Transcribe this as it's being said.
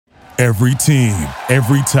Every team,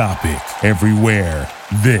 every topic, everywhere.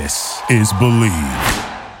 This is Believe.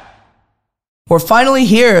 We're finally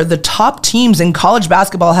here. The top teams in college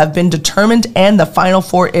basketball have been determined and the Final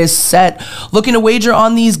Four is set. Looking to wager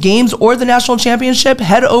on these games or the national championship?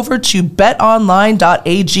 Head over to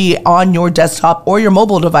betonline.ag on your desktop or your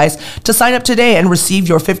mobile device to sign up today and receive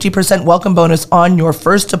your 50% welcome bonus on your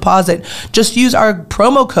first deposit. Just use our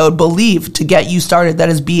promo code BELIEVE to get you started. That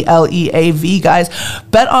is BLEAV, guys.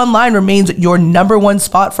 BetOnline remains your number one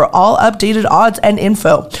spot for all updated odds and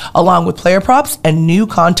info, along with player props and new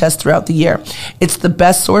contests throughout the year. It's the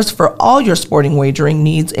best source for all your sporting wagering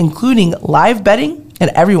needs, including live betting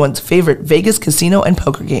and everyone's favorite Vegas casino and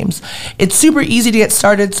poker games. It's super easy to get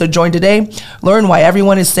started, so join today. Learn why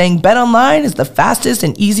everyone is saying BetOnline is the fastest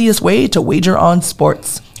and easiest way to wager on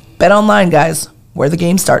sports. BetOnline, guys, where the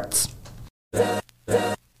game starts.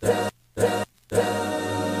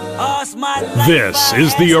 This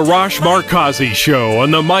is the Arash Markazi Show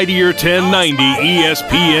on the Mightier 1090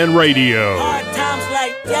 ESPN Radio.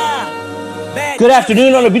 Good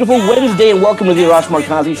afternoon on a beautiful Wednesday, and welcome to the Arash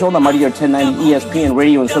Markazi Show on the Mightier 1090 ESPN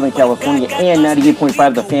Radio in Southern California and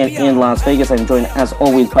 98.5 The Fan in Las Vegas. I'm joined, as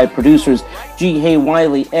always, by producers G. Hay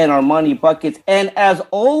Wiley and Armani Buckets. And as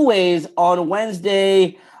always, on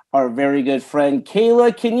Wednesday, our very good friend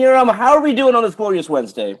Kayla Knierim. How are we doing on this glorious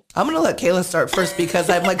Wednesday? I'm going to let Kayla start first because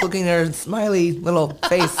I'm looking at her smiley little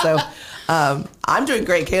face. So I'm doing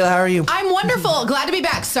great. Kayla, how are you? I'm wonderful. Glad to be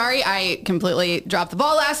back. Sorry, I completely dropped the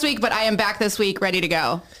ball last week, but I am back this week, ready to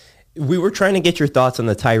go. We were trying to get your thoughts on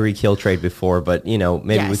the Tyreek Hill trade before, but,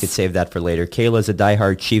 maybe we could save that for later. Kayla's a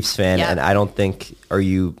diehard Chiefs fan, and I don't think, are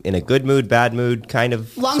you in a good mood, bad mood, kind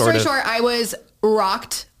of? Long story short, I was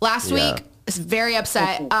rocked last week. Very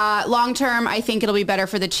upset. Long term, I think it'll be better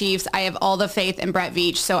for the Chiefs. I have all the faith in Brett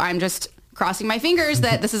Veach, so I'm just crossing my fingers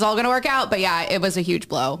that this is all going to work out. But yeah, it was a huge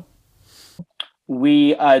blow.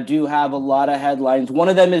 We do have a lot of headlines. One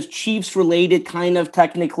of them is Chiefs related, kind of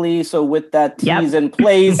technically. So with that tease in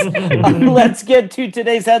place, let's get to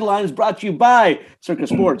today's headlines brought to you by Circus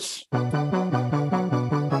Sports.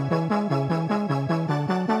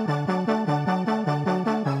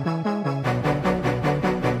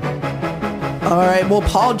 All right, well,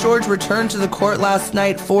 Paul George returned to the court last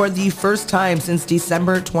night for the first time since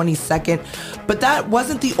December 22nd, but that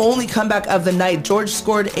wasn't the only comeback of the night. George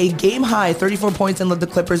scored a game-high 34 points and led the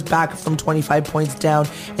Clippers back from 25 points down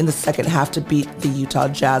in the second half to beat the Utah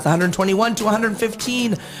Jazz.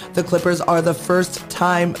 121-115. The Clippers are the first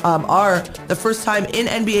time in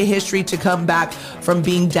NBA history to come back from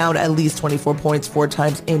being down at least 24 points 4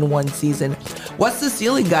 times in one season. What's the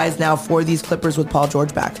ceiling, guys, now for these Clippers with Paul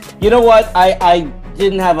George back? You know what? I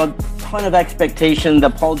didn't have a ton of expectation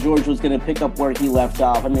that Paul George was going to pick up where he left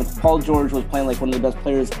off. I mean, Paul George was playing like one of the best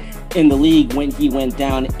players in the league when he went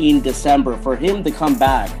down in December. For him to come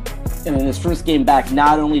back, and in his first game back,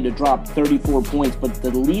 not only to drop 34 points, but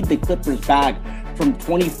to lead the Clippers back from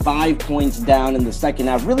 25 points down in the second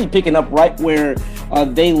half, really picking up right where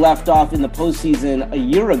they left off in the postseason a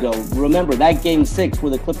year ago. Remember, that Game 6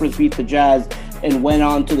 where the Clippers beat the Jazz and went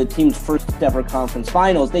on to the team's first ever conference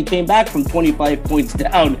finals. They came back from 25 points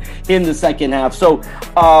down in the second half. So,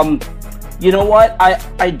 you know what?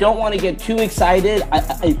 I don't want to get too excited.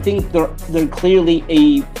 I think they're clearly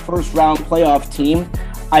a first-round playoff team.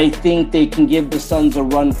 I think they can give the Suns a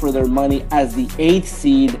run for their money as the 8th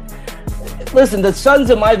seed. Listen, the Suns,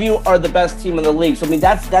 in my view, are the best team in the league. So, I mean,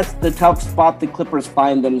 that's the tough spot the Clippers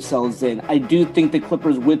find themselves in. I do think the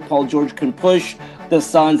Clippers with Paul George can push the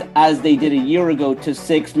Suns as they did a year ago to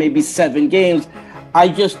 6, maybe 7 games. I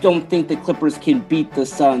just don't think the Clippers can beat the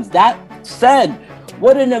Suns. That said,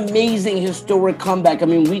 what an amazing historic comeback. I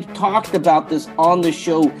mean, we talked about this on the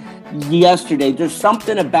show yesterday. There's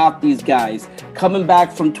something about these guys coming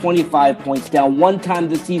back from 25 points down, one time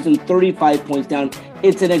this season, 35 points down.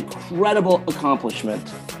 It's an incredible accomplishment.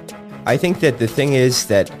 I think that the thing is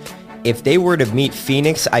that if they were to meet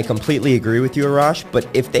Phoenix, I completely agree with you, Arash, but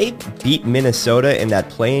if they beat Minnesota in that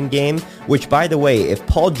play-in game, which, by the way, if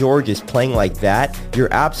Paul George is playing like that,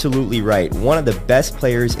 you're absolutely right. One of the best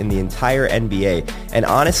players in the entire NBA. And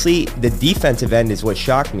honestly, the defensive end is what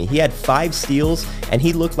shocked me. He had 5 steals, and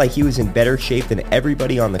he looked like he was in better shape than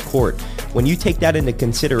everybody on the court. When you take that into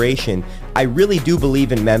consideration, I really do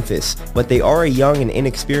believe in Memphis, but they are a young and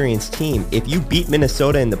inexperienced team. If you beat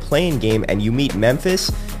Minnesota in the play-in game and you meet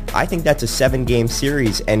Memphis, I think that's a 7-game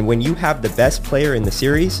series, and when you have the best player in the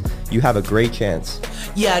series, you have a great chance.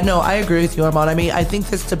 Yeah, no, I agree with you, Armand. I mean, I think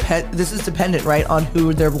this is dependent, right, on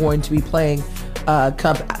who they're going to be playing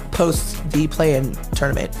come post the play-in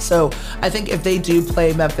tournament. So I think if they do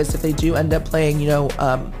play Memphis, if they do end up playing,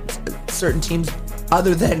 certain teams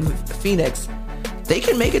other than Phoenix, they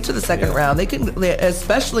can make it to the second round. They can,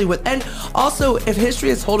 especially with, and also if history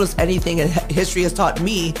has told us anything, and history has taught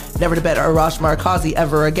me never to bet Arash Markazi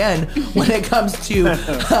ever again when it comes to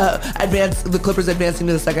the Clippers advancing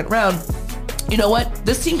to the second round. You know what?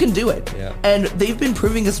 This team can do it, and they've been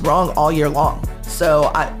proving us wrong all year long.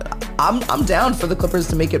 So I'm down for the Clippers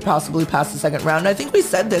to make it possibly past the second round. And I think we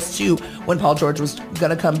said this too when Paul George was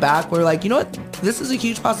gonna come back. We're like, you know what? This is a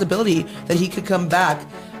huge possibility that he could come back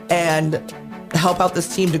and help out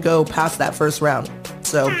this team to go past that first round.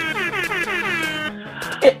 So,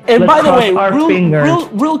 and by the way,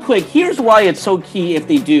 real quick, here's why it's so key if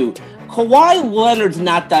they do. Kawhi Leonard's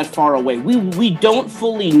not that far away. We don't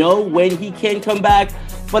fully know when he can come back,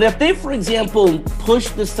 but if they, for example, push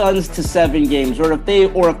the Suns to 7 games, or if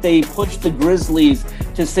they push the Grizzlies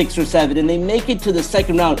to 6 or 7, and they make it to the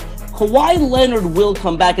second round, Kawhi Leonard will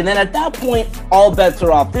come back, and then at that point, all bets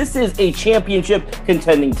are off. This is a championship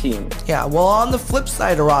contending team. Yeah, well, on the flip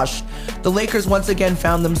side, Arash, the Lakers once again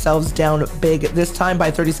found themselves down big, this time by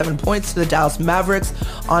 37 points to the Dallas Mavericks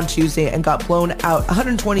on Tuesday, and got blown out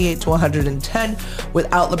 128-110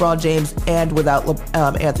 without LeBron James and without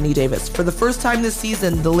Anthony Davis. For the first time this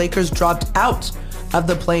season, the Lakers dropped out of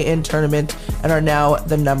the play-in tournament and are now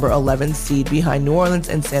the number 11 seed behind New Orleans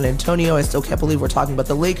and San Antonio. I still can't believe we're talking about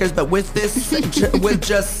the Lakers, but with this, with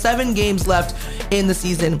just 7 games left in the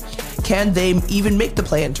season, can they even make the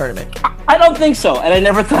play-in tournament? I don't think so, and I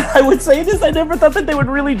never thought I would say this. I never thought that they would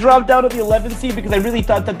really drop down to the 11th seed, because I really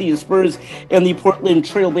thought that the Spurs and the Portland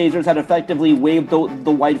Trailblazers had effectively waved the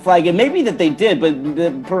white flag, and maybe that they did,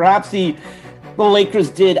 but perhaps the Lakers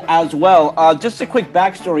did as well. Just a quick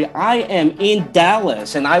backstory. I am in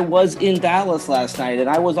Dallas, and I was in Dallas last night, and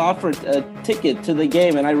I was offered a ticket to the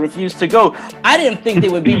game, and I refused to go. I didn't think they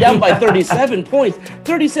would be down by 37 points.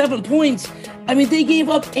 37 points. I mean, they gave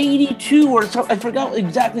up 82 or so. I forgot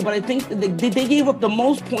exactly, but I think they gave up the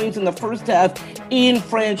most points in the first half in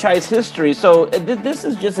franchise history. So this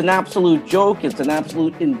is just an absolute joke. It's an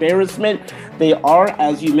absolute embarrassment. They are,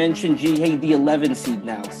 as you mentioned, the 11 seed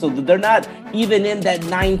now. So they're not even in that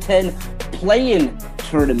 9-10 play-in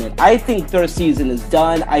tournament. I think their season is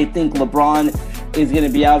done. I think LeBron is going to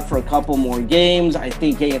be out for a couple more games. I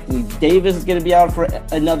think Anthony Davis is going to be out for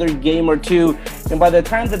another game or two. And by the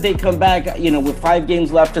time that they come back, with 5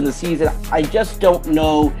 games left in the season, I just don't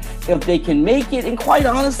know if they can make it. And quite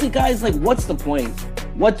honestly, guys, what's the point?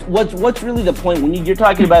 What's really the point when you're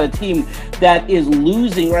talking about a team that is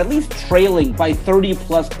losing or at least trailing by 30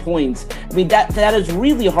 plus points? I mean, that is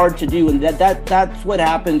really hard to do, and that's what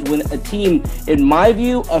happens when a team, in my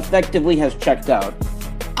view, effectively has checked out.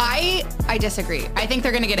 I disagree. I think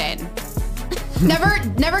they're going to get in.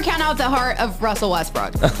 Never count out the heart of Russell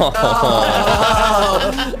Westbrook.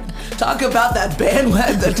 Talk about that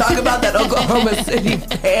bandwagon. Talk about that Oklahoma City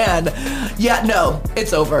fan. Yeah, no,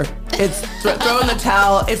 it's over. It's throw in the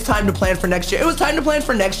towel. It's time to plan for next year. It was time to plan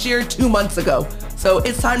for next year 2 months ago. So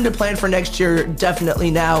it's time to plan for next year definitely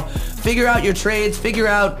now. Figure out your trades. Figure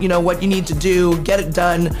out, what you need to do. Get it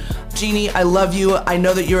done. Jeannie, I love you. I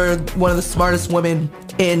know that you're one of the smartest women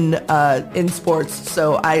in sports.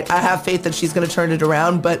 So I have faith that she's going to turn it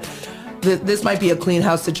around. But this might be a clean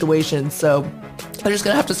house situation. So they're just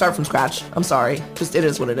going to have to start from scratch. I'm sorry. Just it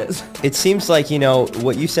is what it is. It seems like,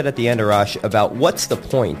 what you said at the end, Arash, about what's the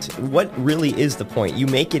point? What really is the point? You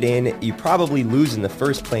make it in, you probably lose in the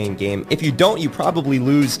first playing game. If you don't, you probably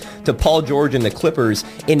lose to Paul George and the Clippers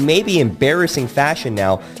in maybe embarrassing fashion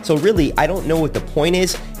now. So really, I don't know what the point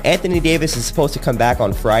is. Anthony Davis is supposed to come back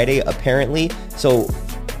on Friday, apparently. So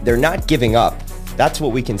they're not giving up. That's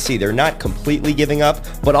what we can see. They're not completely giving up,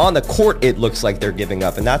 but on the court, it looks like they're giving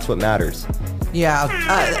up, and that's what matters. Yeah,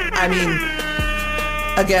 I mean,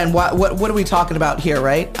 again, what are we talking about here,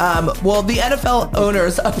 right? Well, the NFL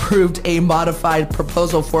owners approved a modified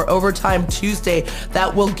proposal for overtime Tuesday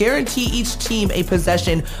that will guarantee each team a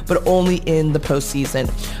possession, but only in the postseason.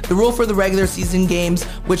 The rule for the regular season games,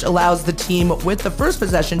 which allows the team with the first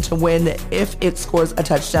possession to win if it scores a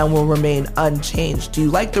touchdown, will remain unchanged. Do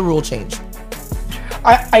you like the rule change?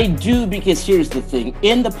 I do, because here's the thing.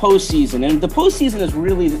 In the postseason, and the postseason is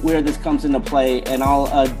really where this comes into play, and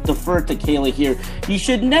I'll defer to Kayla here. You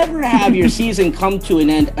should never have your season come to an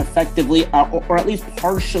end effectively, or at least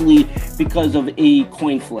partially, because of a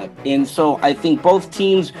coin flip. And so I think both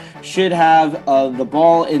teams should have the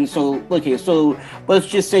ball. And so, okay, so let's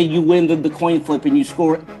just say you win the coin flip and you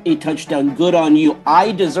score a touchdown. Good on you.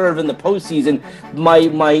 I deserve in the postseason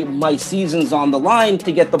my season's on the line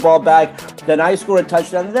to get the ball back. Then I score a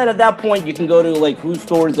touchdown. And then at that point, you can go to who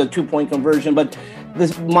scores a 2-point conversion. But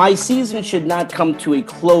my season should not come to a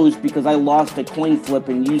close because I lost a coin flip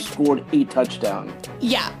and you scored a touchdown.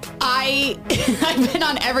 Yeah, I've been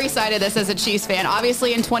on every side of this as a Chiefs fan.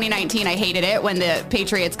 Obviously, in 2019, I hated it when the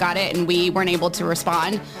Patriots got it and we weren't able to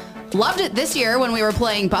respond. Loved it this year when we were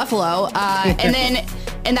playing Buffalo. And then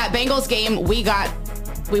in that Bengals game, we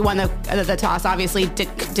won the toss. Obviously,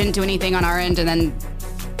 didn't do anything on our end, and then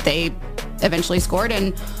they eventually scored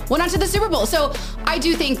and went on to the Super Bowl. So I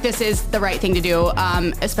do think this is the right thing to do,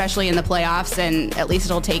 especially in the playoffs, and at least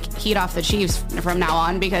it'll take heat off the Chiefs from now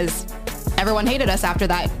on because everyone hated us after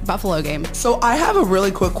that Buffalo game. So I have a really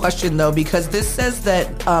quick question though, because this says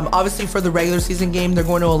that obviously for the regular season game, they're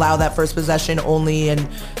going to allow that first possession only, and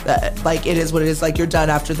like it is what it is, like you're done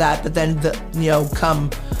after that. But then come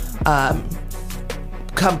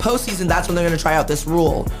postseason, that's when they're going to try out this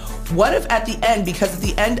rule. What if at the end, because at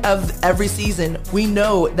the end of every season, we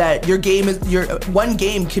know that your one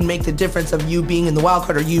game can make the difference of you being in the wild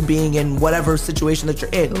card or you being in whatever situation that you're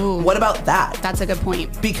in. Ooh, what about that? That's a good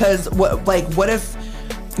point. Because what if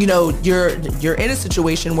you're in a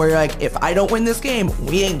situation where you're like, if I don't win this game,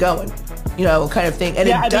 we ain't going, kind of thing, and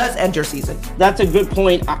it does end your season. That's a good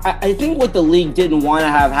point. I think what the league didn't want to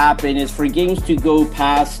have happen is for games to go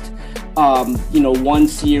past one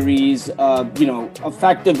series,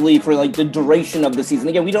 effectively for like the duration of the season.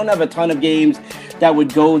 Again, we don't have a ton of games that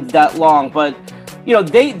would go that long, but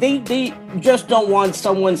they just don't want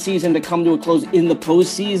someone's season to come to a close in the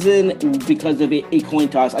postseason because of a coin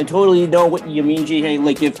toss. I totally know what you mean, G.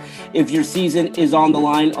 Like if your season is on the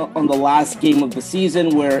line on the last game of the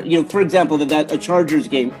season, where for example that a Chargers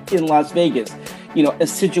game in Las Vegas, a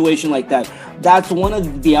situation like that. That's one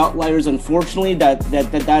of the outliers, unfortunately, that they're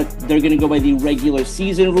going to go by the regular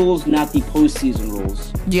season rules, not the postseason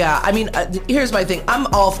rules. Yeah, I mean, here's my thing. I'm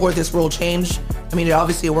all for this rule change. I mean,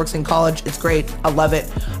 it works in college. It's great. I love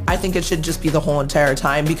it. I think it should just be the whole entire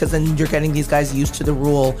time, because then you're getting these guys used to the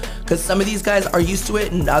rule. Because some of these guys are used to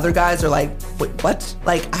it and other guys are like, wait, what?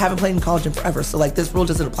 Like, I haven't played in college in forever. So, like, this rule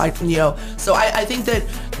doesn't apply to me, So I think that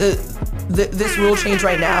this rule change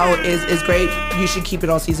right now is great. You should keep it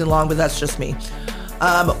all season long, but that's just me.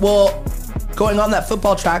 Staying on that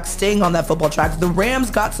football track, the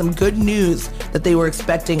Rams got some good news that they were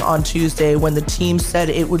expecting on Tuesday when the team said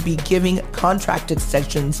it would be giving contract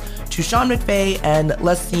extensions to Sean McVay and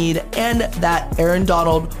Les Snead, and that Aaron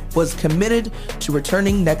Donald was committed to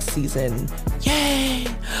returning next season. Yay!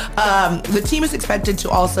 The team is expected to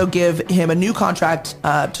also give him a new contract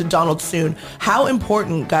to Donald soon. How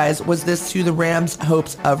important, guys, was this to the Rams'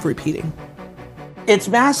 hopes of repeating? It's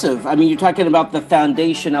massive. I mean, you're talking about the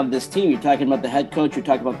foundation of this team. You're talking about the head coach. You're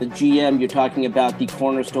talking about the GM. You're talking about the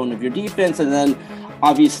cornerstone of your defense. And then,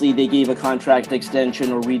 obviously, they gave a contract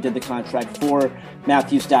extension or redid the contract for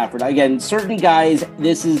Matthew Stafford. Again, certain guys,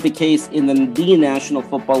 this is the case in the National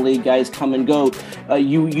Football League. Guys come and go.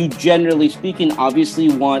 You generally speaking, obviously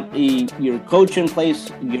want your coach in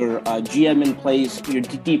place, your GM in place, your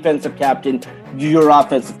defensive captain, your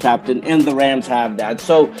offensive captain, and the Rams have that.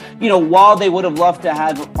 So, while they would have loved to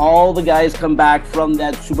have all the guys come back from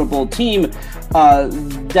that Super Bowl team,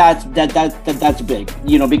 that's big,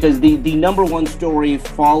 because the number one story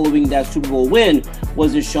following that Super Bowl win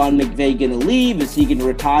was, is Sean McVay going to leave? Is he going to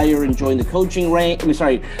retire and join the coaching rank?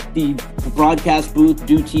 The broadcast booth,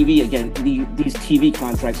 do TV. Again, these TV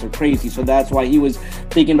contracts are crazy, so that's why he was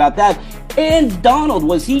thinking about that. And Donald,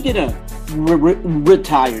 was he going to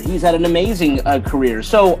retire? He's had an amazing career.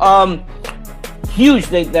 So, huge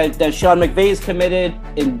that Sean McVay is committed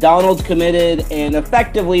and Donald's committed, and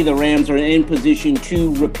effectively the Rams are in position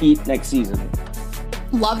to repeat next season.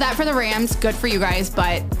 Love that for the Rams. Good for you guys,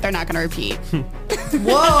 but they're not going to repeat.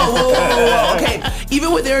 Whoa. Okay.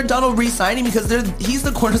 Even with Aaron Donald re-signing, because he's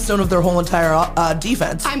the cornerstone of their whole entire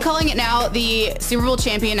defense. I'm calling it now. The Super Bowl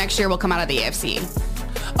champion next year will come out of the AFC.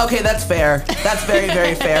 Okay, that's fair. That's very,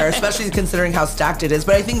 very fair, especially considering how stacked it is.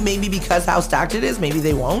 But I think maybe because how stacked it is, maybe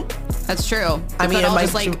they won't. That's true. I mean, it might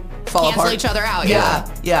just fall cancel apart. each other out.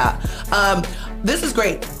 Yeah. This is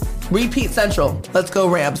great. Repeat Central. Let's go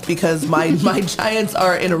Rams, because my Giants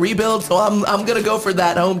are in a rebuild, so I'm gonna go for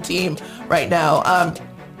that home team right now.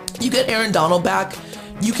 You get Aaron Donald back,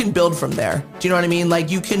 you can build from there. Do you know what I mean? Like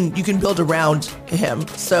you can build around him.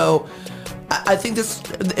 So I think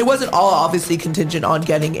it wasn't all obviously contingent on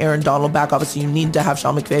getting Aaron Donald back. Obviously, you need to have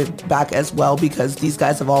Sean McVay back as well, because these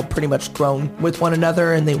guys have all pretty much grown with one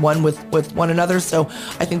another and they won with one another. So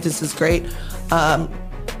I think this is great.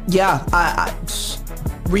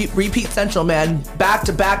 repeat Central, man. Back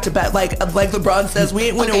to back to back. Like LeBron says, we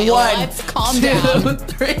ain't winning one. Let's calm 2, down.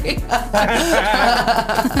 3.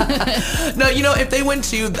 No, if they win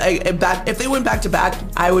if they win back to back,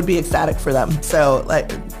 I would be ecstatic for them. So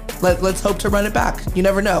let's hope to run it back. You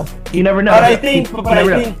never know. But I think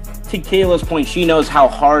to Kayla's point, she knows how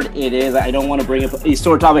hard it is. I don't want to bring up a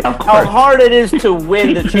sore topic. How hard it is to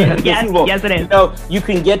win the Super Bowl. Yes, it is. You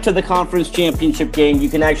can get to the conference championship game. You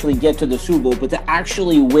can actually get to the Super Bowl, but to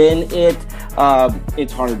actually win it,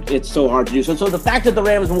 it's hard. It's so hard to do. So the fact that the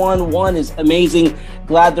Rams won is amazing.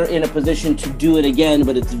 Glad they're in a position to do it again,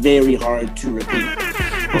 but it's very hard to repeat.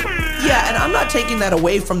 Yeah, and I'm not taking that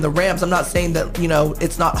away from the Rams. I'm not saying that,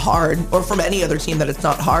 it's not hard, or from any other team that it's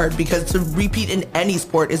not hard, because to repeat in any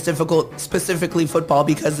sport is difficult, specifically football,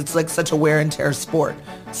 because it's like such a wear and tear sport.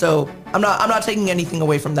 So I'm not taking anything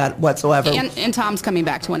away from that whatsoever. And Tom's coming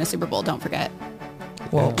back to win a Super Bowl, don't forget.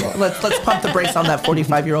 Well, let's pump the brakes on that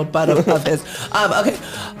 45-year-old butt of his. Okay,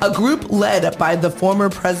 a group led by the former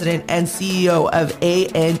president and CEO of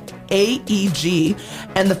AEG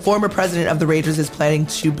and the former president of the Raiders is planning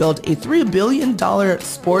to build a $3 billion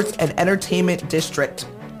sports and entertainment district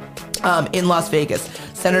in Las Vegas,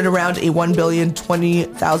 centered around a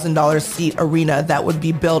 $1,020,000 seat arena that would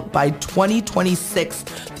be built by 2026.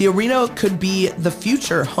 The arena could be the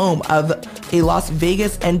future home of a Las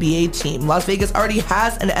Vegas NBA team. Las Vegas already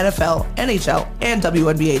has an NFL, NHL, and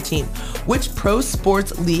WNBA team. Which pro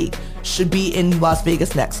sports league should be in Las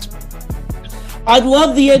Vegas next? I'd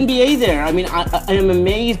love the NBA there. I mean, I am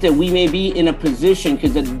amazed that we may be in a position,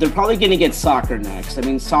 because they're probably going to get soccer next. I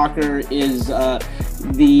mean, soccer is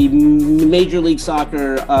the Major League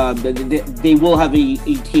Soccer. They will have a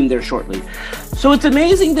team there shortly. So it's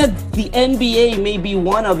amazing that the NBA may be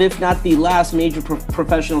one of, if not the last major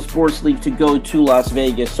professional sports league to go to Las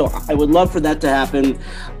Vegas. So I would love for that to happen.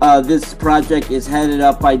 This project is headed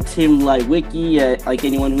up by Tim Leiweke. Like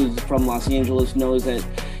anyone who's from Los Angeles knows that,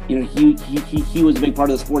 he was a big part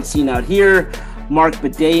of the sports scene out here. Mark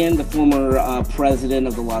Badayan, the former president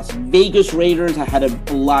of the Las Vegas Raiders, had a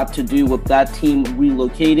lot to do with that team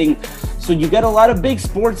relocating. So you got a lot of big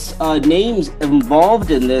sports names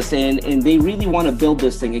involved in this, and they really want to build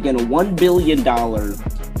this thing. Again, a $1 billion,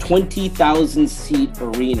 20,000 seat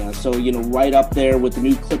arena. So, right up there with the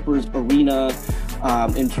new Clippers arena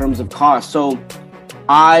in terms of cost. So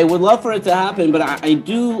I would love for it to happen, but I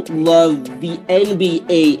do love the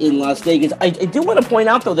NBA in Las Vegas. I do want to point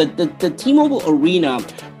out, though, that the T-Mobile Arena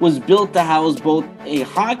was built to house both a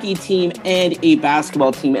hockey team and a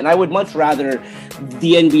basketball team, and I would much rather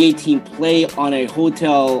the NBA team play on a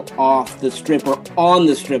hotel off the Strip or on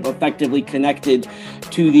the Strip, effectively connected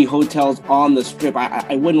to the hotels on the Strip.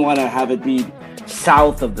 I wouldn't want to have it be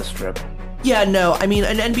south of the Strip. Yeah, no, I mean,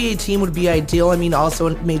 an NBA team would be ideal. I mean, also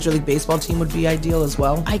a Major League Baseball team would be ideal as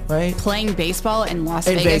well, right? Playing baseball in Las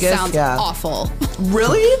Vegas sounds awful.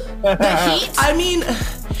 Really? The heat? I mean,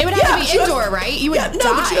 it would have to be indoor, right? You would die.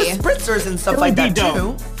 No, but you have spritzers and stuff like that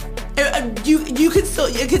too. You could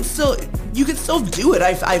still do it.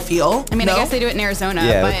 I feel. I mean, I guess they do it in Arizona.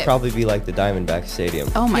 Yeah, but it would probably be like the Diamondback Stadium.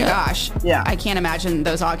 Oh my gosh. Yeah. I can't imagine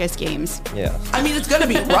those August games. Yeah. I mean, it's gonna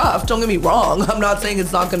be rough. Don't get me wrong. I'm not saying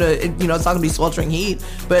it's not gonna, it's not gonna be sweltering heat.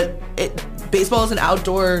 But baseball is an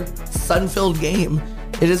outdoor, sun-filled game.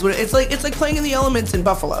 It is what it's like. It's like playing in the elements in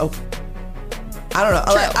Buffalo. I don't know.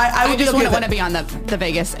 I would just wouldn't want to be on the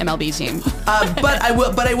Vegas MLB team. But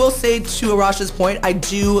I will say, to Arash's point, I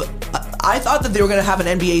thought that they were going to have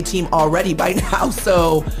an NBA team already by now.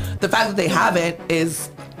 So the fact that they haven't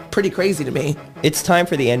is pretty crazy to me. It's time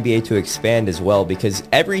for the NBA to expand as well, because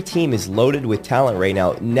every team is loaded with talent right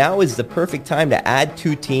now. Now is the perfect time to add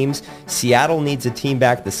 2 teams. Seattle needs a team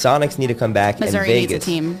back. The Sonics need to come back. Missouri and Vegas needs a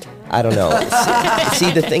team. I don't know.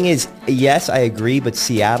 See, the thing is, yes, I agree, but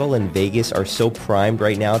Seattle and Vegas are so primed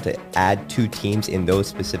right now to add 2 teams in those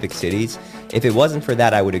specific cities. If it wasn't for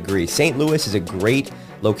that, I would agree. St. Louis is a great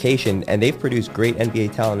location, and they've produced great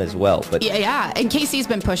NBA talent as well. But yeah, and KC's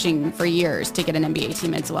been pushing for years to get an NBA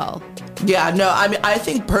team as well. Yeah, no, I mean, I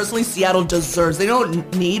think personally Seattle deserves, they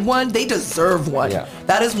don't need one, they deserve one. Yeah.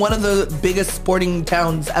 That is one of the biggest sporting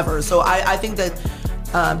towns ever. So I think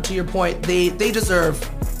that, to your point, they deserve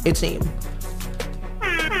a team.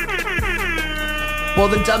 Well,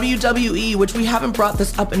 the WWE, which we haven't brought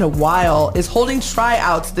this up in a while, is holding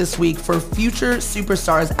tryouts this week for future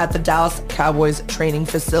superstars at the Dallas Cowboys training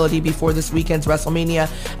facility before this weekend's WrestleMania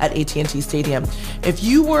at AT&T Stadium. If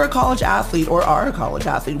you were a college athlete or are a college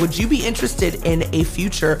athlete, would you be interested in a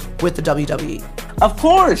future with the WWE? Of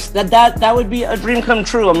course, that would be a dream come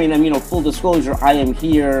true. I mean, full disclosure, I am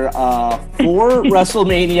here for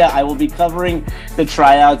WrestleMania. I will be covering the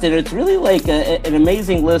tryouts, and it's really like an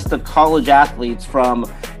amazing list of college athletes from,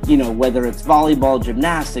 whether it's volleyball,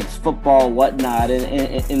 gymnastics, football, whatnot,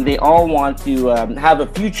 and they all want to have a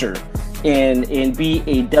future and be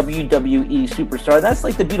a WWE superstar. That's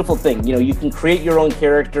like the beautiful thing. You can create your own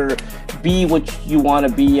character, be what you want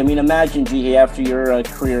to be. I mean, imagine, G, after your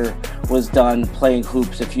career was done playing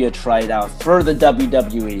hoops, if you had tried out for the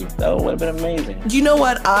WWE. That would have been amazing. You know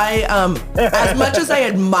what? I as much as I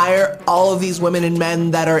admire all of these women and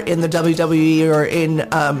men that are in the WWE or in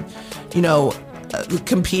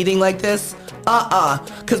competing like this,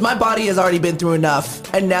 because my body has already been through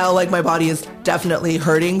enough, and now like my body is definitely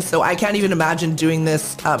hurting, so I can't even imagine doing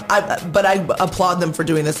this. But I applaud them for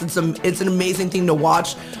doing this. It's an amazing thing to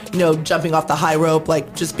watch, jumping off the high rope,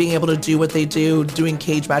 like just being able to do what they do, doing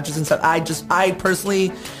cage matches and stuff. I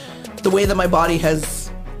personally, the way that my body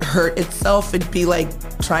has hurt itself, it'd be like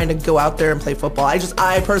trying to go out there and play football. I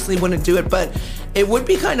personally wouldn't do it, but it would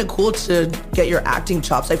be kind of cool to get your acting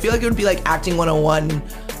chops. I feel like it would be like acting 101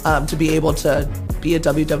 to be able to be a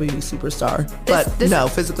WWE superstar. But no,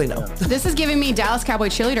 physically no. This is giving me Dallas Cowboy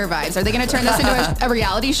cheerleader vibes. Are they going to turn this into a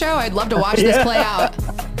reality show? I'd love to watch this play out.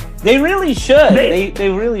 They really should. They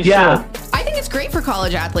really should. I think it's great for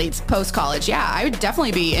college athletes post-college. Yeah, I would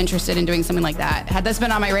definitely be interested in doing something like that. Had this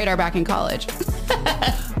been on my radar back in college.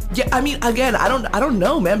 Yeah, I mean, again, I don't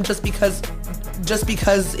know, man. Just because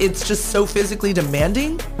it's just so physically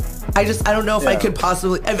demanding. I don't know if I could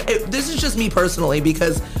possibly. This is just me personally,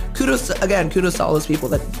 because kudos to all those people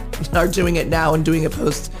that are doing it now and doing it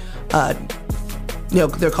post,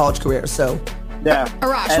 their college career. So yeah,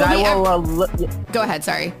 Arash, go ahead.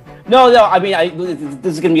 Sorry. No. I mean,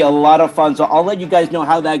 this is going to be a lot of fun. So I'll let you guys know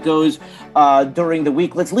how that goes during the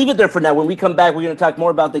week. Let's leave it there for now. When we come back, we're going to talk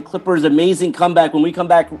more about the Clippers' amazing comeback. When we come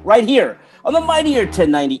back right here on the Mightier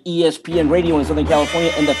 1090 ESPN Radio in Southern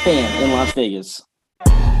California and the Fan in Las Vegas.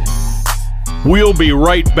 We'll be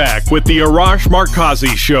right back with the Arash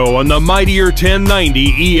Markazi Show on the Mightier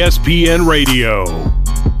 1090 ESPN Radio.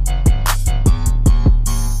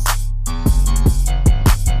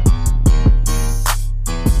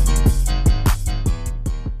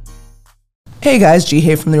 Hey guys, G.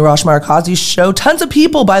 Hay from the Arash Markazi Show. Tons of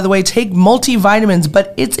people, by the way, take multivitamins,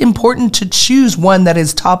 but it's important to choose one that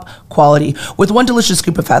is top quality. With one delicious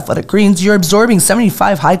scoop of Athletic Greens, you're absorbing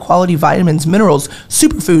 75 high-quality vitamins, minerals,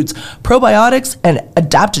 superfoods, probiotics, and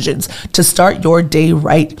adaptogens to start your day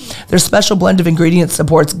right. Their special blend of ingredients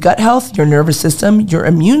supports gut health, your nervous system, your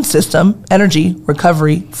immune system, energy,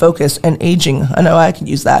 recovery, focus, and aging. I know I can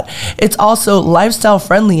use that. It's also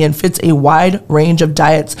lifestyle-friendly and fits a wide range of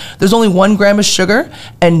diets. There's only 1 gram of sugar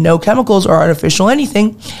and no chemicals or artificial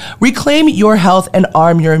anything. Reclaim your health and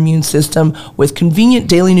arm your immune system with convenient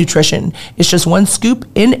daily nutrition. It's just 1 scoop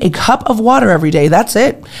in a cup of water every day. That's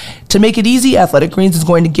it. To make it easy, Athletic Greens is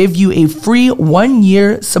going to give you a free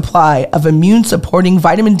 1-year supply of immune supporting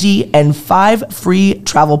vitamin D and 5 free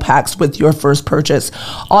travel packs with your first purchase.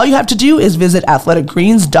 All you have to do is visit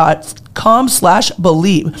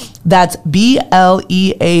athleticgreens.com/believe. That's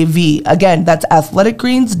BLEAV. Again, that's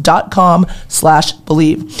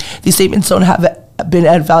athleticgreens.com/believe. These statements don't have been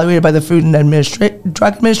evaluated by the Food and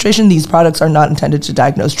Drug Administration. These products are not intended to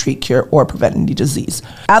diagnose, treat, cure, or prevent any disease.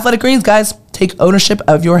 Athletic Greens, guys, take ownership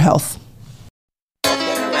of your health.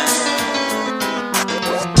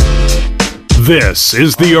 This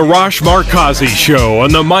is the Arash Markazi Show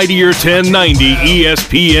on the Mightier 1090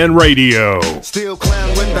 ESPN Radio. Still clown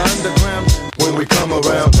with the underground when we come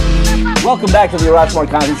around. Welcome back to the Arash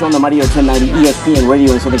Markazi Show on the Mightier 1090 ESPN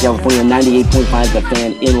Radio in Southern California, 98.5 The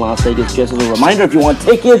Fan in Las Vegas. Just as a reminder, if you want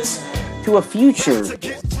tickets to a future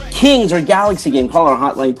Kings or Galaxy game, call our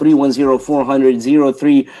hotline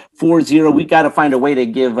 310-400-0340. We got to find a way to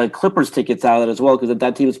give Clippers tickets out as well, because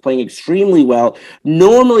that team is playing extremely well.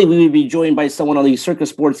 Normally, we would be joined by someone on the Circa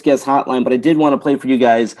Sports guest hotline, but I did want to play for you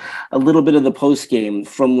guys a little bit of the post game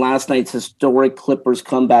from last night's historic Clippers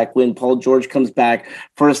comeback win. Paul George comes back,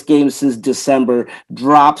 first game since December,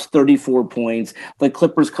 drops 34 points. The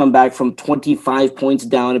Clippers come back from 25 points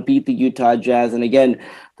down to beat the Utah Jazz. And again,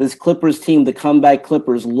 this Clippers team, the comeback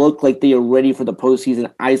Clippers, look like they are ready for the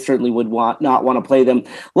postseason. I certainly would not want to play them.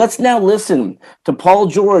 Let's now listen to Paul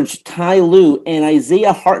George, Ty Lue, and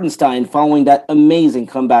Isaiah Hartenstein following that amazing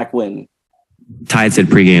comeback win. Ty had said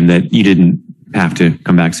pregame that you didn't have to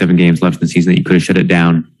come back 7 games left in the season, that you could have shut it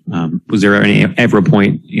down. Was there ever a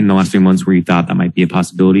point in the last 3 months where you thought that might be a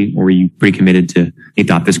possibility, or were you pretty committed to, you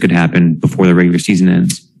thought this could happen before the regular season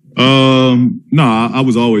ends? No, I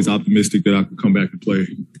was always optimistic that I could come back and play.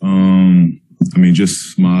 I mean,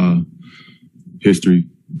 just my history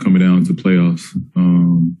coming down to playoffs.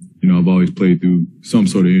 You know, I've always played through some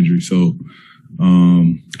sort of injury. So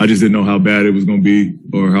I just didn't know how bad it was going to be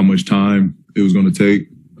or how much time it was going to take.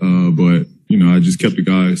 But, you know, I just kept the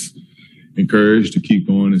guys encouraged to keep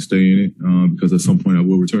going and stay in it because at some point I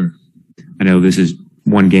will return. I know this is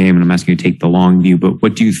one game and I'm asking you to take the long view, but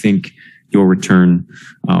what do you think your return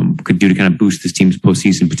could do to kind of boost this team's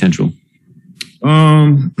postseason potential?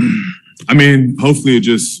 I mean, hopefully it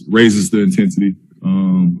just raises the intensity,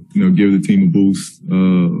 you know, give the team a boost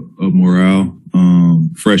of morale,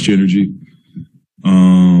 fresh energy.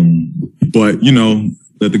 But, you know,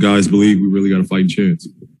 let the guys believe we really got a fighting chance.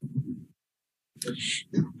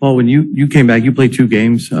 Well, when you came back, you played 2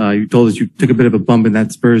 games. You told us you took a bit of a bump in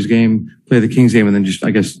that Spurs game, played the Kings game, and then just,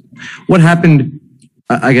 I guess, what happened,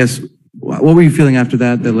 I guess, what were you feeling after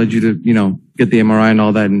that led you to, you know, get the MRI and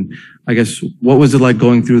all that? And I guess, what was it like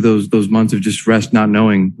going through those months of just rest, not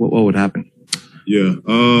knowing what would happen? Yeah.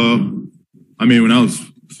 I mean, when I was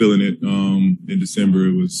feeling it in December,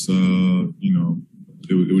 it was, you know,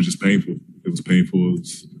 it was just painful. It was painful.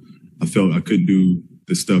 I felt I couldn't do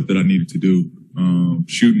the stuff that I needed to do.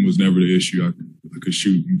 Shooting was never the issue. I could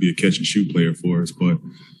shoot and be a catch and shoot player for us, but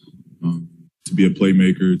to be a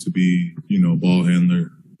playmaker, to be, you know, ball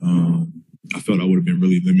handler, I felt I would have been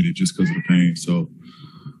really limited just because of the pain. So,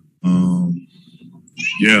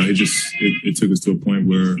 yeah, it took us to a point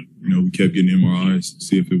where, you know, we kept getting MRIs to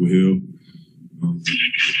see if it would heal.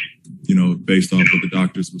 You know, based off what the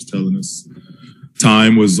doctors was telling us,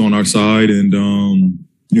 time was on our side, and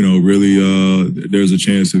you know, really, there's a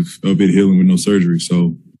chance of it healing with no surgery.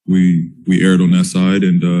 So we erred on that side,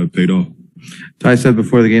 and it paid off. Ty said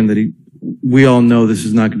before the game that we all know this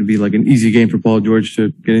is not going to be like an easy game for Paul George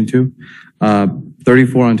to get into.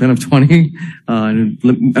 34 on 10 of 20,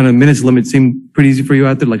 and a minutes limit seemed pretty easy for you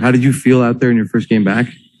out there. Like, how did you feel out there in your first game back?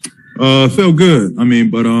 Felt good. I mean,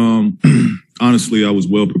 but honestly, I was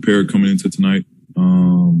well prepared coming into tonight.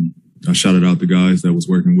 I shouted out the guys that was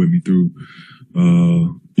working with me through,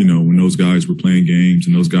 you know, when those guys were playing games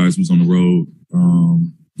and those guys was on the road.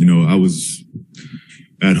 You know, I was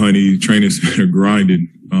at Honey training center grinding,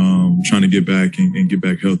 trying to get back and get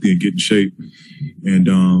back healthy and get in shape. And,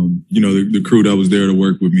 you know, the crew that was there to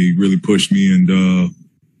work with me really pushed me. And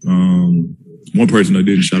one person I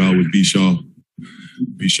didn't shout out was B. Shaw.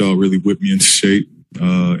 B. Shaw really whipped me into shape.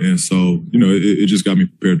 And so, you know, it just got me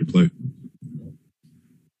prepared to play.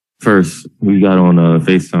 First, who you got on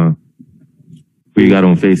FaceTime? Who you got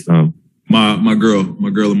on FaceTime? My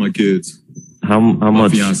girl and my kids. How my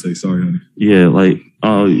much? Fiance, sorry, honey. Yeah, like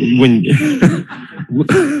when you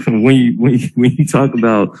talk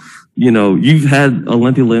about, you know, you've had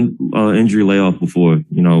Olympic injury layoff before.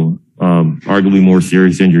 You know, arguably more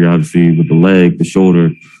serious injury, obviously, with the leg, the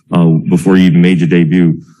shoulder, before you even made your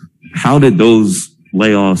debut. How did those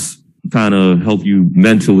layoffs kind of help you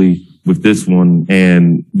mentally with this one,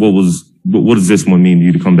 and what does this one mean to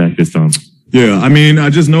you to come back this time? Yeah, I mean, I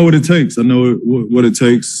just know what it takes. I know what it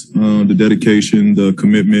takes, the dedication, the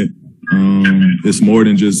commitment. It's more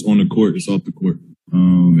than just on the court, it's off the court.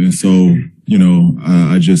 And so, you know,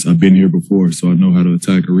 I've been here before, so I know how to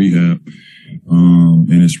attack a rehab.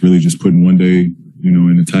 And it's really just putting one day, you know,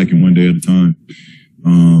 and attacking one day at a time.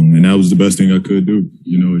 And that was the best thing I could do,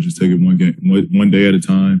 you know, just take it one day at a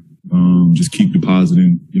time. Just keep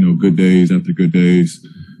depositing, you know, good days after good days.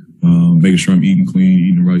 Making sure I'm eating clean,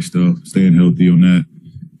 eating the right stuff, staying healthy on that,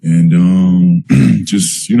 and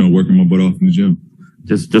just, you know, working my butt off in the gym.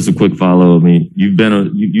 Just a quick follow. I mean,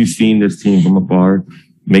 you've seen this team from afar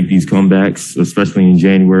make these comebacks, especially in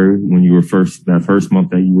January when you were that first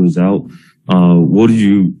month that you was out. What did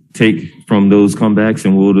you take from those comebacks,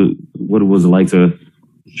 and what was it like to?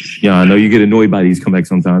 Yeah, I know you get annoyed by these comebacks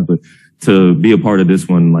sometimes, but to be a part of this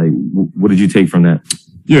one, like, what did you take from that?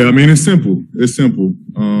 Yeah, I mean, it's simple. It's simple.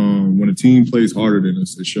 When a team plays harder than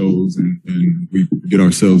us, it shows, and we get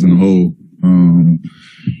ourselves in a hole.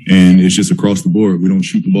 And it's just across the board. We don't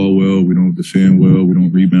shoot the ball well. We don't defend well. We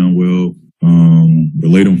don't rebound well. We're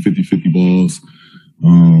late on 50-50 balls.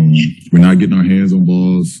 We're not getting our hands on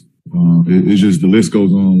balls. It's just the list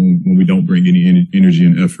goes on when we don't bring any energy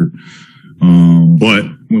and effort. But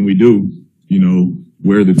when we do, you know,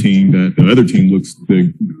 we're the team that the other team looks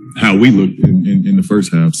how we looked in the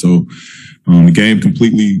first half. So the game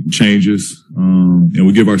completely changes, and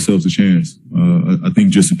we give ourselves a chance. I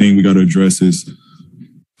think just the thing we got to address is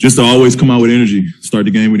just to always come out with energy, start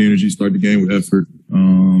the game with energy, start the game with effort,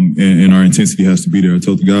 and our intensity has to be there. I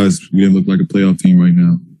told the guys we didn't look like a playoff team right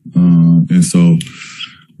now. And so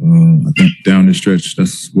I think down the stretch,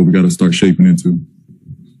 that's what we got to start shaping into.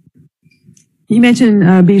 You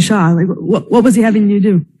mentioned B. Shaw. Like, what was he having you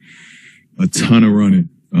do? A ton of running.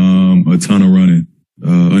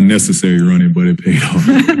 Unnecessary running, but it paid off.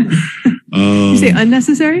 You say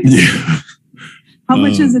unnecessary? Yeah. How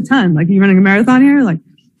much is a ton? Like, are you running a marathon here? Like,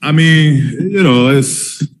 I mean,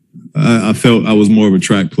 I felt I was more of a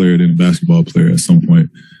track player than a basketball player at some point.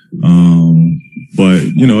 But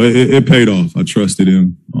it paid off. I trusted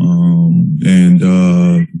him.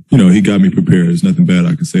 He got me prepared. There's nothing bad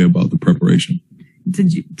I can say about the preparation.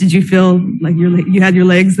 Did you feel like you had your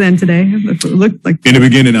legs then today? It looked like in the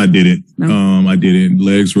beginning I didn't. No? I didn't.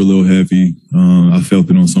 Legs were a little heavy. I felt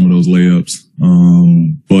it on some of those layups.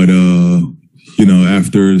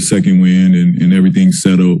 After the second wind and everything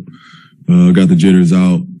settled, got the jitters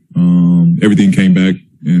out. Everything came back,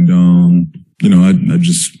 and I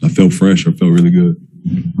felt fresh. I felt really good.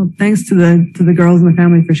 Well, thanks to the girls in the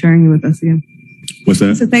family for sharing you with us again. What's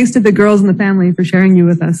that? So thanks to the girls in the family for sharing you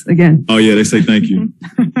with us again. Oh yeah, they say thank you.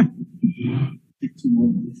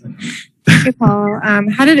 Hey, Paul.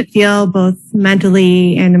 How did it feel both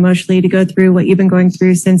mentally and emotionally to go through what you've been going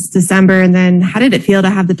through since December? And then how did it feel to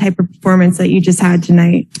have the type of performance that you just had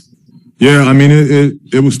tonight? Yeah, I mean,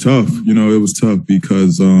 it was tough. It was tough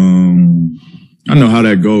because I know how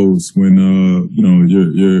that goes when,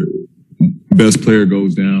 your best player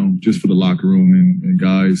goes down just for the locker room and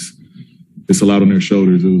guys. It's a lot on their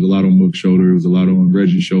shoulders. It was a lot on Mook's shoulder. It was a lot on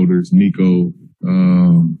Reggie's shoulders, Nico,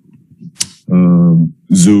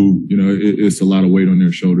 Zoo. It's a lot of weight on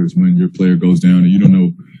their shoulders when your player goes down and you don't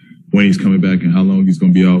know when he's coming back and how long he's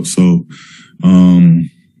going to be out. So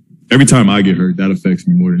every time I get hurt, that affects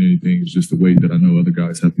me more than anything. It's just the weight that I know other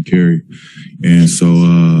guys have to carry. And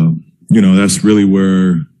so, that's really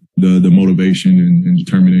where the motivation and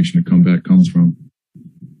determination to come back comes from.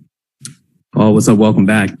 Paul, what's up? Welcome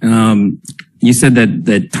back. You said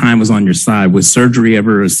that time was on your side. Was surgery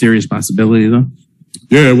ever a serious possibility, though?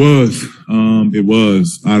 Yeah, it was. It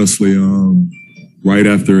was. Honestly, right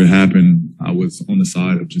after it happened, I was on the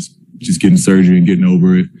side of just getting surgery and getting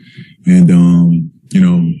over it and,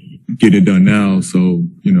 getting it done now. So,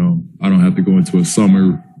 I don't have to go into a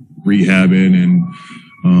summer rehabbing and,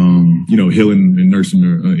 healing and nursing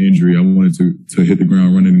an injury. I wanted to hit the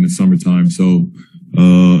ground running in the summertime. So,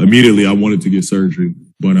 immediately I wanted to get surgery,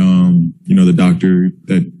 but, the doctor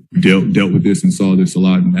that dealt with this and saw this a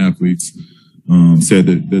lot in athletes, said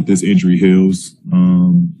that this injury heals,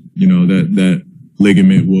 that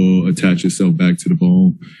ligament will attach itself back to the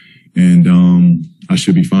bone and, I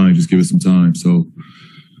should be fine. Just give it some time. So,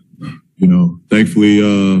 thankfully,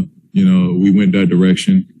 we went that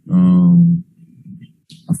direction.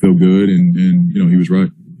 I feel good and he was right.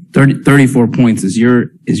 34 points. Is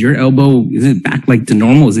your elbow, is it back like to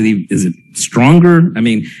normal? Is it stronger? I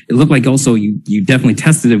mean, it looked like also you definitely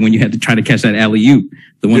tested it when you had to try to catch that alley-oop,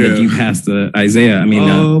 the one that you passed to Isaiah. I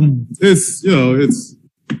mean, it's in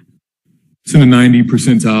the 90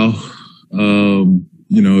 percentile.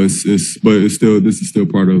 This is still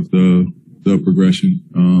part of the progression.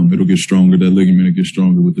 It'll get stronger. That ligament will get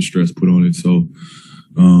stronger with the stress put on it. So,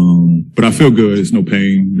 but I feel good. It's no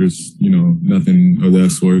pain. There's, nothing of that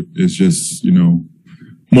sort. It's just,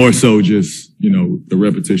 more so just, the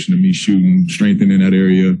repetition of me shooting, strengthening that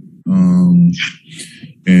area,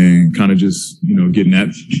 and kind of just, getting at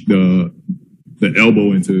the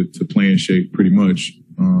elbow into playing shape pretty much.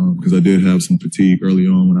 Because I did have some fatigue early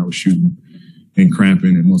on when I was shooting and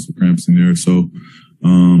cramping and muscle cramps in there. So,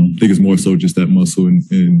 I think it's more so just that muscle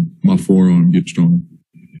in my forearm get stronger.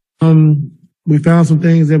 We found some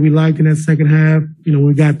things that we liked in that second half.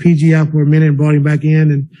 We got PG out for a minute and brought him back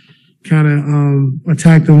in and kind of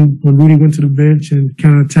attacked him when Rudy went to the bench and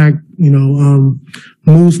kind of attacked,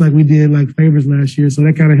 Moose like we did like favors last year. So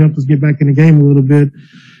that kind of helped us get back in the game a little bit.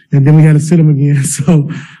 And then we had to sit him again. So,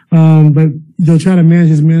 but trying to manage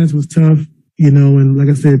his minutes was tough, and like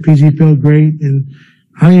I said, PG felt great and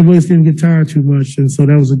I didn't really see him get tired too much. And so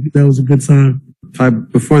that was a good sign.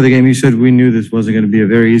 Before the game, you said we knew this wasn't going to be a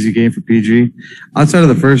very easy game for PG. Outside of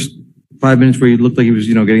the first 5 minutes where he looked like he was,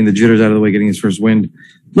 getting the jitters out of the way, getting his first wind,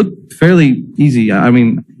 looked fairly easy. I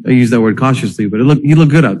mean, I use that word cautiously, but he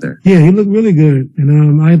looked good out there. Yeah, he looked really good,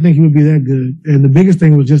 and I didn't think he would be that good. And the biggest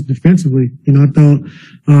thing was just defensively. I thought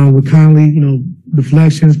with Conley,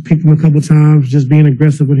 deflections, picked him a couple times, just being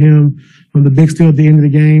aggressive with him. The big steal at the end of the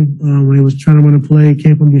game when he was trying to run a play,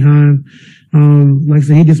 came from behind. Like I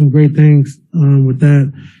said, he did some great things with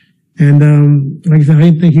that. And like I said, I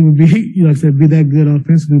didn't think he would be, be that good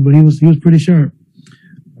offensively, but he was pretty sharp.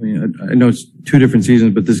 I mean, I know it's two different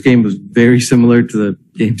seasons, but this game was very similar to the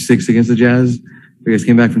game 6 against the Jazz. You guys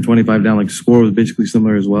came back from 25 down, the score was basically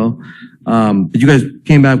similar as well. But you guys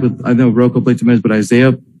came back with, I know Rocco played 2 minutes, but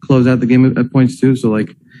Isaiah close out the game at points too. So like,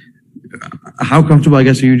 how comfortable, I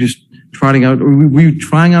guess, are you just trotting out? Or were you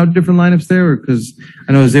trying out different lineups there? Or because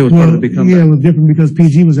I know Isaiah was part of the big comeback. Yeah, it was different because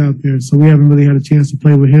PG was out there. So we haven't really had a chance to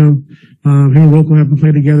play with him. Him and Rocco haven't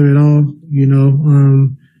played together at all, you know.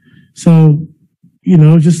 So, you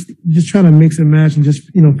know, just trying to mix and match and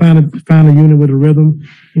just, you know, find a unit with a rhythm.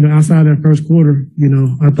 You know, outside that first quarter, you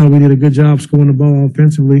know, I thought we did a good job scoring the ball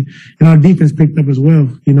offensively. And our defense picked up as well.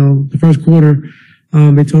 You know, the first quarter,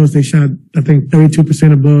 they told us they shot, I think,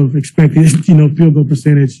 32% above expected, you know, field goal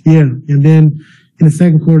percentage. Yeah. And then in the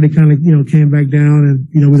second quarter, they kind of, you know, came back down and,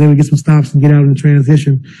 you know, was able to get some stops and get out in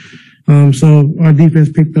transition. So our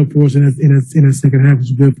defense picked up for us in that second half, which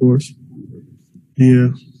was good for us. Yeah.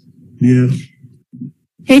 Yeah.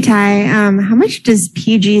 Hey, Ty, how much does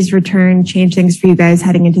PG's return change things for you guys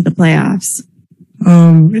heading into the playoffs?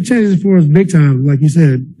 It changes for us big time, like you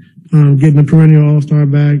said. Getting a perennial all-star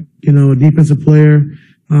back, you know, a defensive player.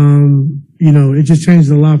 You know, it just changes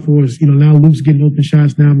a lot for us. You know, now Luke's getting open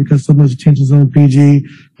shots now because so much attention's on PG.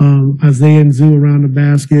 Isaiah and Zoo around the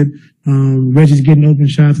basket. Reggie's getting open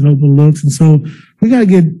shots and open looks. And so we got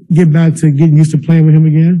to get back to getting used to playing with him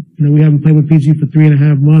again. You know, we haven't played with PG for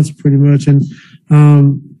 3.5 months pretty much. And,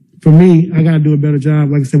 for me, I got to do a better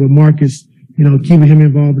job, like I said, with Marcus, you know, keeping him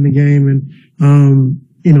involved in the game and,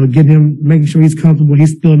 you know, making sure he's comfortable.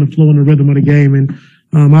 He's still in the flow and the rhythm of the game. And,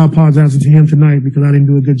 I apologize to him tonight because I didn't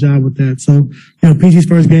do a good job with that. So, you know, PG's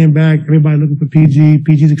first game back, everybody looking for PG.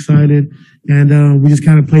 PG's excited. And, we just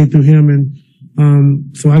kind of played through him. And,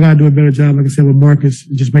 so I got to do a better job, like I said, with Marcus,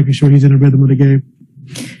 just making sure he's in the rhythm of the game.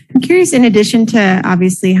 I'm curious, in addition to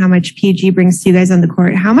obviously how much PG brings to you guys on the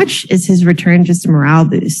court, how much is his return just a morale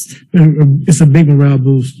boost? It's a big morale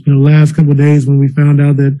boost. You know, last couple of days when we found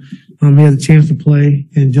out that he has a chance to play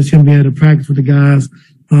and just him being able to practice with the guys,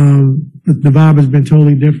 the vibe has been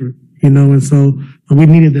totally different, you know, and so we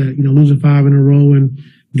needed that, you know, losing 5 in a row and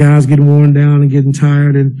guys getting worn down and getting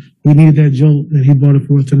tired, and we needed that jolt, and he brought it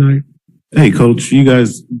for us tonight. Hey, Coach, you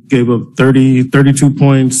guys gave up 32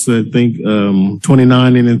 points, I think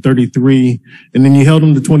 29 and then 33, and then you held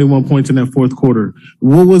them to 21 points in that fourth quarter.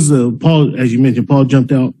 What was Paul, as you mentioned, Paul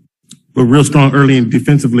jumped out real strong early and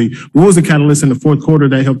defensively. What was the catalyst in the fourth quarter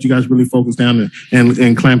that helped you guys really focus down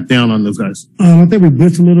and clamp down on those guys? I think we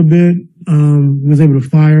blitzed a little bit. We was able to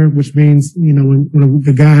fire, which means, you know, when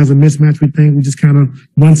the guy has a mismatch, we just kind of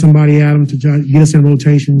run somebody at him to try to get us in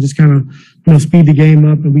rotation, just kind of, you know, speed the game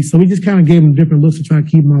up. And we just kind of gave him different looks to try to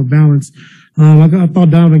keep him off balance. I thought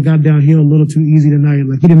Donovan got downhill a little too easy tonight.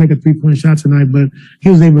 Like, he didn't make a 3-point shot tonight, but he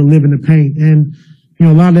was able to live in the paint. And, you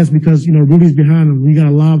know, a lot of that's because, you know, Rudy's behind him. We got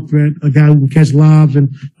a lob threat, a guy who can catch lobs,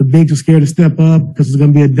 and the bigs are scared to step up because it's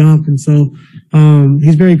going to be a dunk. And so,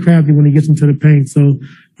 he's very crafty when he gets into the paint. So,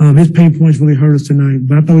 his paint points really hurt us tonight,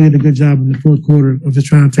 but I thought we did a good job in the fourth quarter of just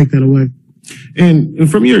trying to take that away. And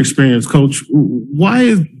from your experience, Coach,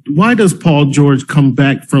 why does Paul George come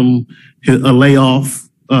back from a layoff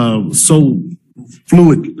so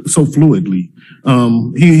fluidly?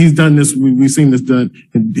 He's done this. We've seen this done,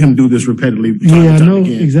 and him do this repetitively. Yeah, I know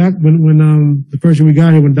exactly. When the first year we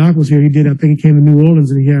got here, when Doc was here, he did. I think he came to New Orleans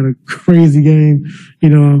and he had a crazy game. You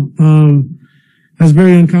know, that's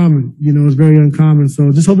very uncommon. You know, it's very uncommon.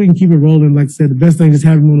 So just hope we can keep it rolling. Like I said, the best thing is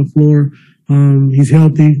having him on the floor. He's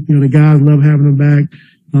healthy. You know, the guys love having him back.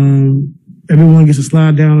 Everyone gets to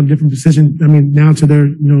slide down on different positions. I mean, down to their,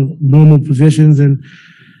 you know, normal positions. And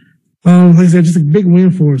like I said, just a big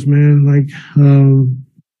win for us, man. Like,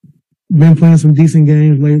 been playing some decent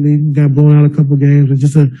games lately. Got blown out a couple games, but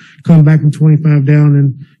just to come back from 25 down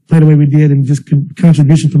and play the way we did, and just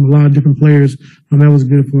contribution from a lot of different players, that was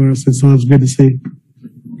good for us. And so it was good to see.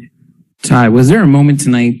 Ty, was there a moment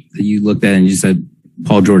tonight that you looked at and you said,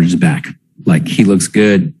 Paul George is back? Like, he looks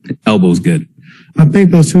good, elbow's good. I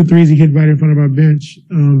think those 2 threes he hit right in front of our bench,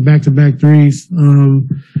 back-to-back threes.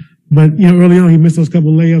 But, you know, early on he missed those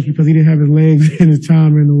couple layups because he didn't have his legs in his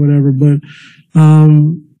timing or whatever. But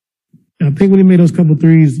I think when he made those couple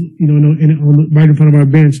threes, you know, right in front of our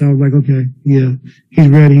bench, I was like, okay, yeah, he's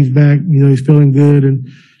ready, he's back, you know, he's feeling good. And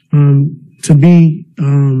to be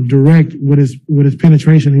direct with his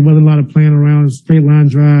penetration, he wasn't a lot of playing around, straight line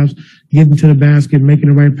drives, getting to the basket, making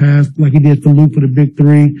the right pass like he did for Luke for the big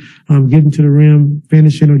 3, getting to the rim,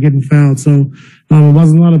 finishing or getting fouled. So it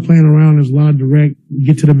wasn't a lot of playing around. There's a lot of direct,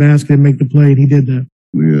 get to the basket and make the play, and he did that.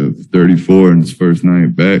 We have 34 in his first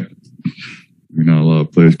night back. You know, a lot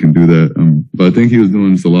of players can do that. But I think he was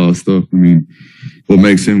doing just a lot of stuff. I mean, what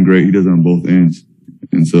makes him great, he does it on both ends.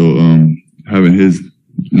 And so having his,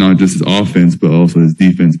 not just his offense, but also his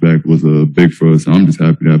defense back was big for us. I'm just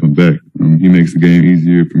happy to have him back. He makes the game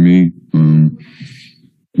easier for me.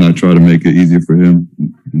 and I try to make it easier for him.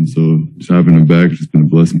 And so just having him back has just been a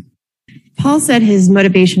blessing. Paul said his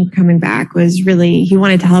motivation for coming back was really, he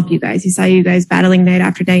wanted to help you guys. He saw you guys battling night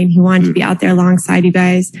after night, and he wanted to be out there alongside you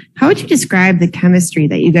guys. How would you describe the chemistry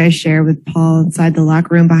that you guys share with Paul inside the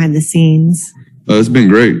locker room behind the scenes? It's been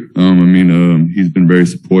great. He's been very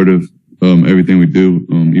supportive. Everything we do,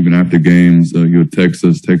 even after games, he would text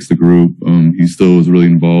us, text the group. He still was really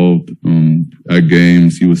involved. At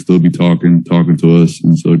games, he would still be talking to us.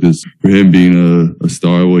 And so just for him being a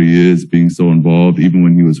star, what he is, being so involved, even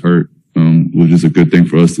when he was hurt, was just a good thing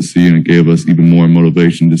for us to see. And it gave us even more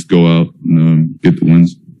motivation to just go out and get the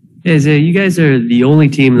wins. Isaiah, you guys are the only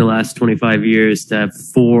team in the last 25 years to have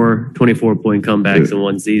 4 24-point comebacks in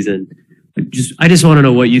one season. I just want to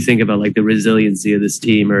know what you think about like the resiliency of this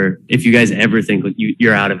team, or if you guys ever think like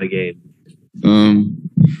you're out of a game.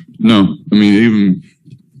 No, even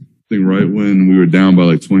I think right when we were down by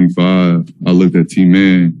like 25, I looked at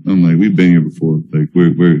T-Man. I'm like, we've been here before. Like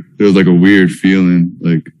there was like a weird feeling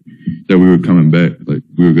like that we were coming back, like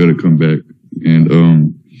we were gonna come back, and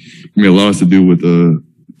a lot has to do with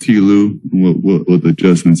T. Lue, what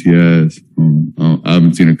adjustments he has. I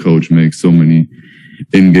haven't seen a coach make so many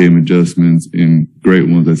in-game adjustments and great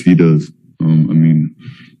ones as he does.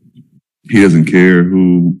 He doesn't care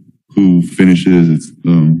who finishes.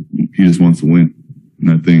 He just wants to win.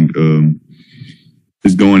 And I think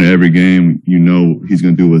just going to every game, he's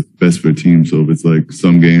going to do what's best for the team. So if it's like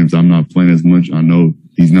some games I'm not playing as much, I know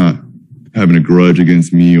he's not having a grudge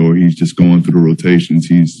against me, or he's just going through the rotations.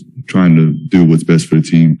 He's trying to do what's best for the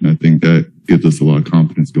team. And I think that gives us a lot of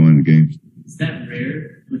confidence going into games. Is that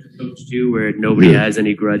rare with a coach too, where nobody has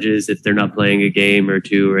any grudges if they're not playing a game or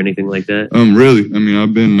two or anything like that? Really.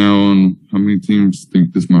 I've been now on how many teams? I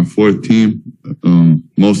think this is my 4th team.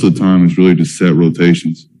 Most of the time it's really just set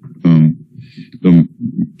rotations.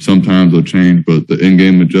 Sometimes they'll change, but the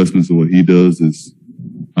in-game adjustments of what he does is,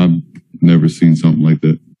 I've never seen something like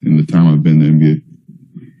that in the time I've been in the NBA.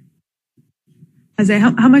 Isaiah,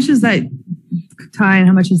 how much is that Ty and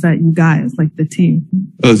how much is that you guys, like the team?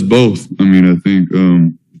 Us both. I think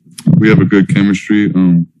we have a good chemistry.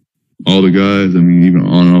 All the guys, even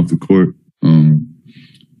on and off the court.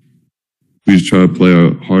 We just try to play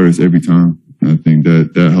our hardest every time. And I think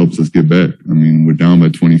that helps us get back. We're down by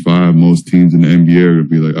 25. Most teams in the NBA are going to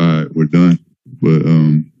be like, all right, we're done. But,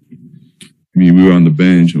 we were on the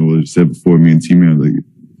bench, or what I said before, me and T-Man,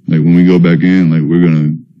 like when we go back in, like we're going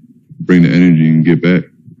to bring the energy and get back.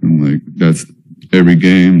 And that's every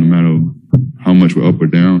game, no matter how much we're up or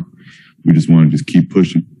down, we just want to just keep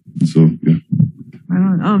pushing. And so, yeah.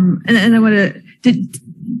 And I want to,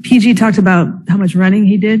 PG talked about how much running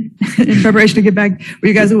he did in preparation to get back. Were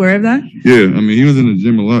you guys aware of that? Yeah, he was in the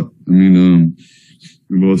gym a lot.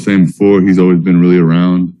 We were saying before, he's always been really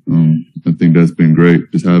around. I think that's been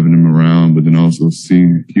great, just having him around, but then also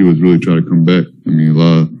seeing he was really trying to come back.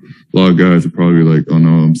 A lot of guys are probably like, oh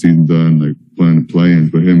no, I'm season done, like playing the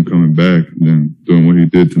play-ins, but him coming back and then doing what he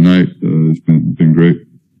did tonight, it's been great.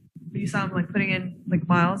 You saw him putting in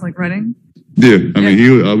miles, running? Yeah,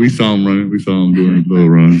 we saw him running. We saw him doing little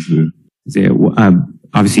runs. Yeah.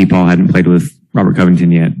 Obviously, Paul hadn't played with Robert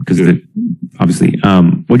Covington yet because obviously.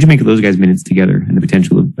 What'd you make of those guys' minutes together and the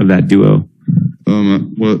potential of that duo?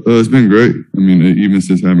 It's been great. Even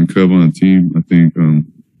since having Cov on the team, I think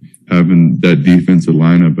having that defensive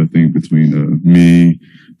lineup, I think between me,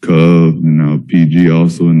 Cov, and now PG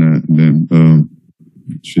also in that, and then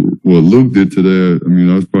what Luke did today,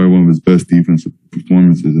 that was probably one of his best defensive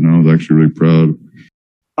performances, and I was actually really proud.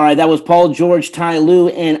 All right, that was Paul George, Ty Lue,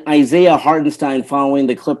 and Isaiah Hartenstein following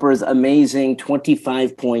the Clippers' amazing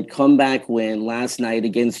 25-point comeback win last night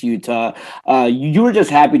against Utah. You were just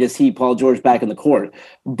happy to see Paul George back in the court,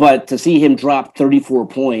 but to see him drop 34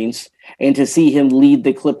 points and to see him lead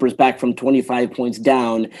the Clippers back from 25 points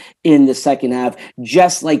down in the second half,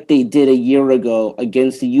 just like they did a year ago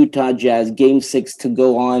against the Utah Jazz, Game 6 to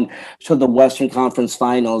go on to the Western Conference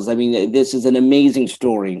Finals. This is an amazing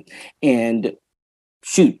story. And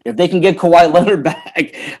shoot, if they can get Kawhi Leonard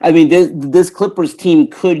back, this Clippers team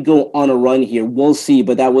could go on a run here. We'll see,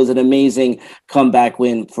 but that was an amazing comeback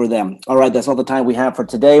win for them. All right, that's all the time we have for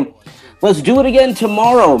today. Let's do it again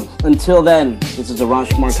tomorrow. Until then, this is Arash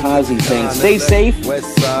Markazi saying stay safe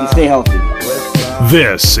and stay healthy.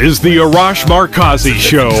 This is the Arash Markazi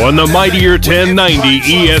Show on the Mightier 1090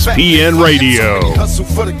 ESPN Radio.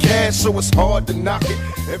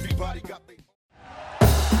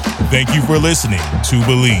 Thank you for listening to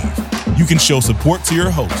Believe. You can show support to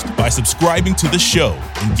your host by subscribing to the show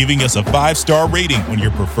and giving us a 5-star rating on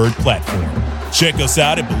your preferred platform. Check us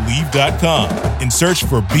out at Believe.com and search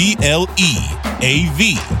for BLEAV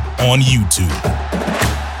on YouTube.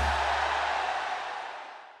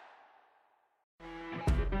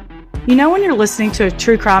 You know when you're listening to a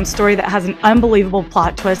true crime story that has an unbelievable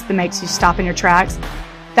plot twist that makes you stop in your tracks?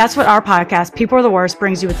 That's what our podcast, People Are the Worst,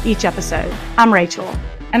 brings you with each episode. I'm Rachel.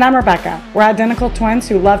 And I'm Rebecca. We're identical twins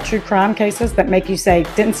who love true crime cases that make you say,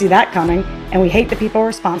 didn't see that coming, and we hate the people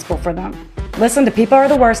responsible for them. Listen to People Are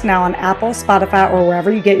the Worst now on Apple, Spotify, or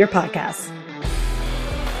wherever you get your podcasts.